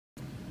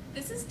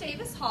This is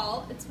Davis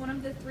Hall. It's one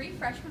of the 3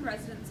 freshman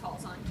residence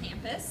halls on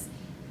campus.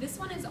 This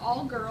one is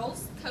all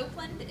girls,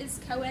 Copeland is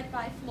co-ed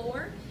by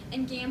floor,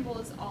 and Gamble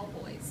is all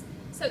boys.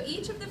 So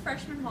each of the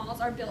freshman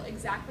halls are built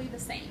exactly the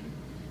same.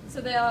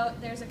 So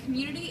there's a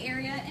community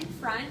area in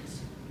front.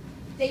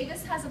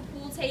 Davis has a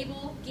pool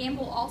table,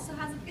 Gamble also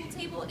has a pool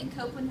table, and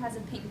Copeland has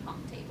a ping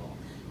pong table.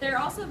 There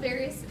are also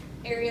various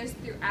areas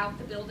throughout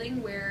the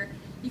building where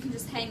you can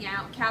just hang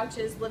out,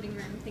 couches, living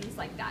room, things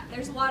like that.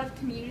 There's a lot of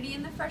community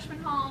in the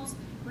freshman halls,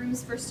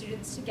 rooms for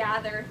students to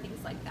gather,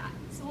 things like that.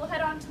 So we'll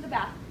head on to the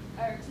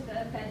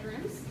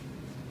bedrooms.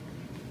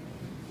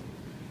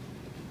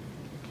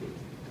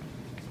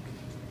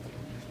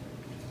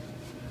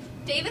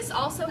 Davis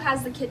also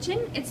has the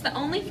kitchen. It's the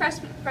only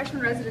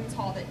freshman residence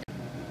hall that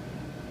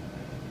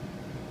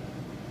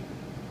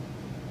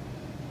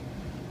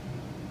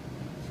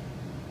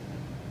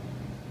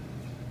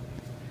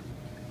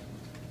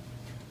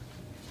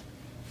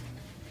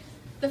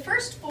The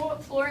first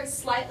floor is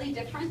slightly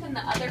different than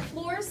the other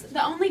floors.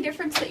 The only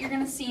difference that you're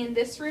going to see in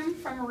this room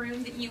from a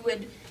room that you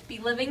would be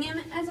living in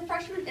as a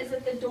freshman is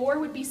that the door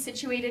would be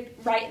situated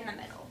right in the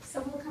middle.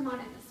 So we'll come on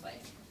in this way.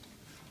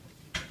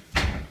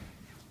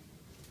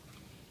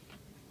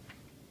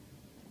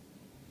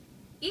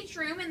 Each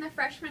room in the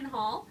freshman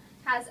hall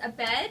has a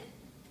bed,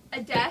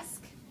 a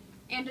desk,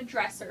 and a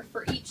dresser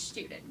for each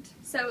student.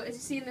 So as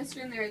you see in this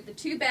room, there are the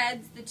 2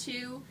 beds, the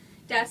 2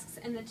 desks,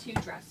 and the 2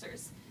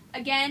 dressers.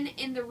 Again,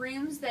 in the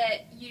rooms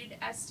that you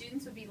as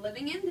students would be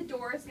living in, the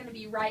door is going to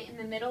be right in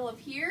the middle of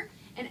here,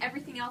 and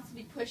everything else will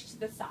be pushed to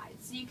the side.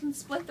 So you can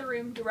split the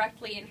room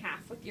directly in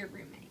half with your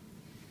roommate.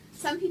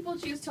 Some people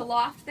choose to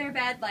loft their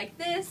bed like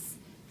this,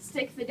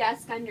 stick the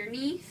desk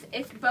underneath.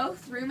 If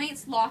both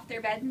roommates loft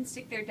their bed and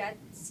stick their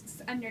desks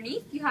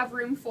underneath, you have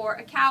room for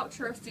a couch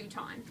or a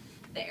futon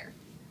there.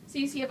 So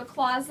you see you have a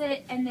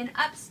closet, and then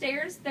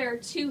upstairs there are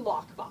 2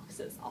 lock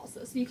boxes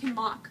also, so you can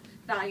lock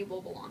valuable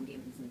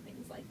belongings and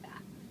things like that.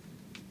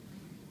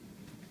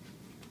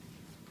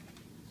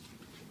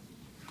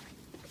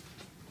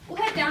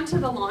 We'll head down to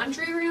the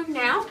laundry room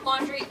now.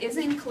 Laundry is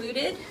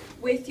included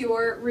with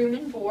your room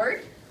and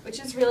board, which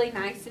is really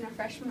nice in a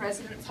freshman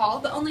residence hall.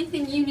 The only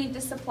thing you need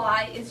to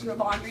supply is your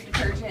laundry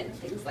detergent and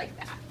things like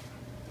that.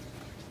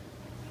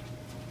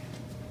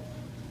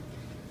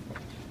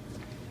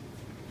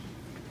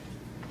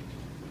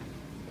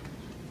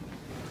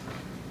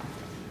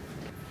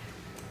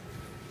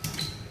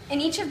 In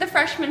each of the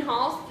freshman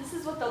halls, this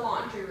is what the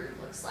laundry room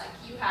looks like.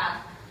 You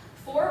have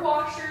 4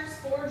 washers,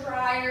 4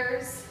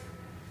 dryers,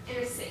 and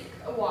a sink,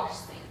 a wash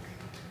sink.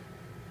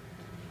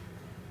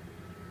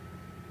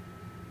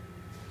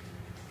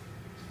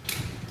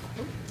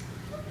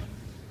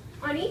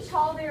 On each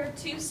hall there are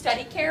 2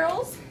 study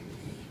carrels.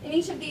 In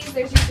each of these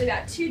there's usually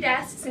about 2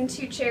 desks and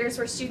 2 chairs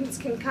where students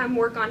can come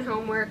work on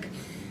homework,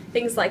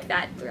 things like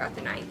that throughout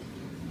the night.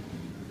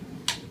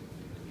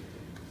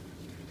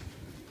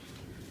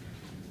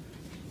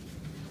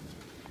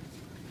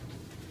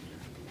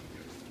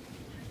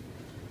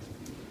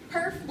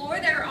 Per floor,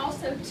 there are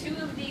also 2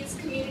 of these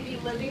community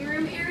living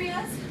room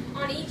areas.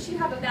 On each, you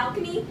have a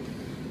balcony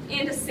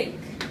and a sink.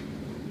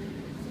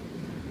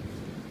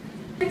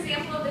 An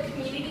example of the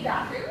community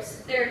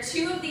bathrooms. There are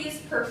 2 of these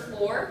per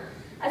floor.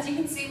 As you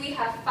can see, we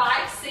have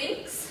 5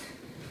 sinks.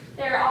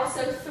 There are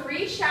also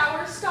 3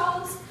 shower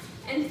stalls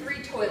and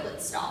 3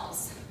 toilet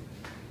stalls.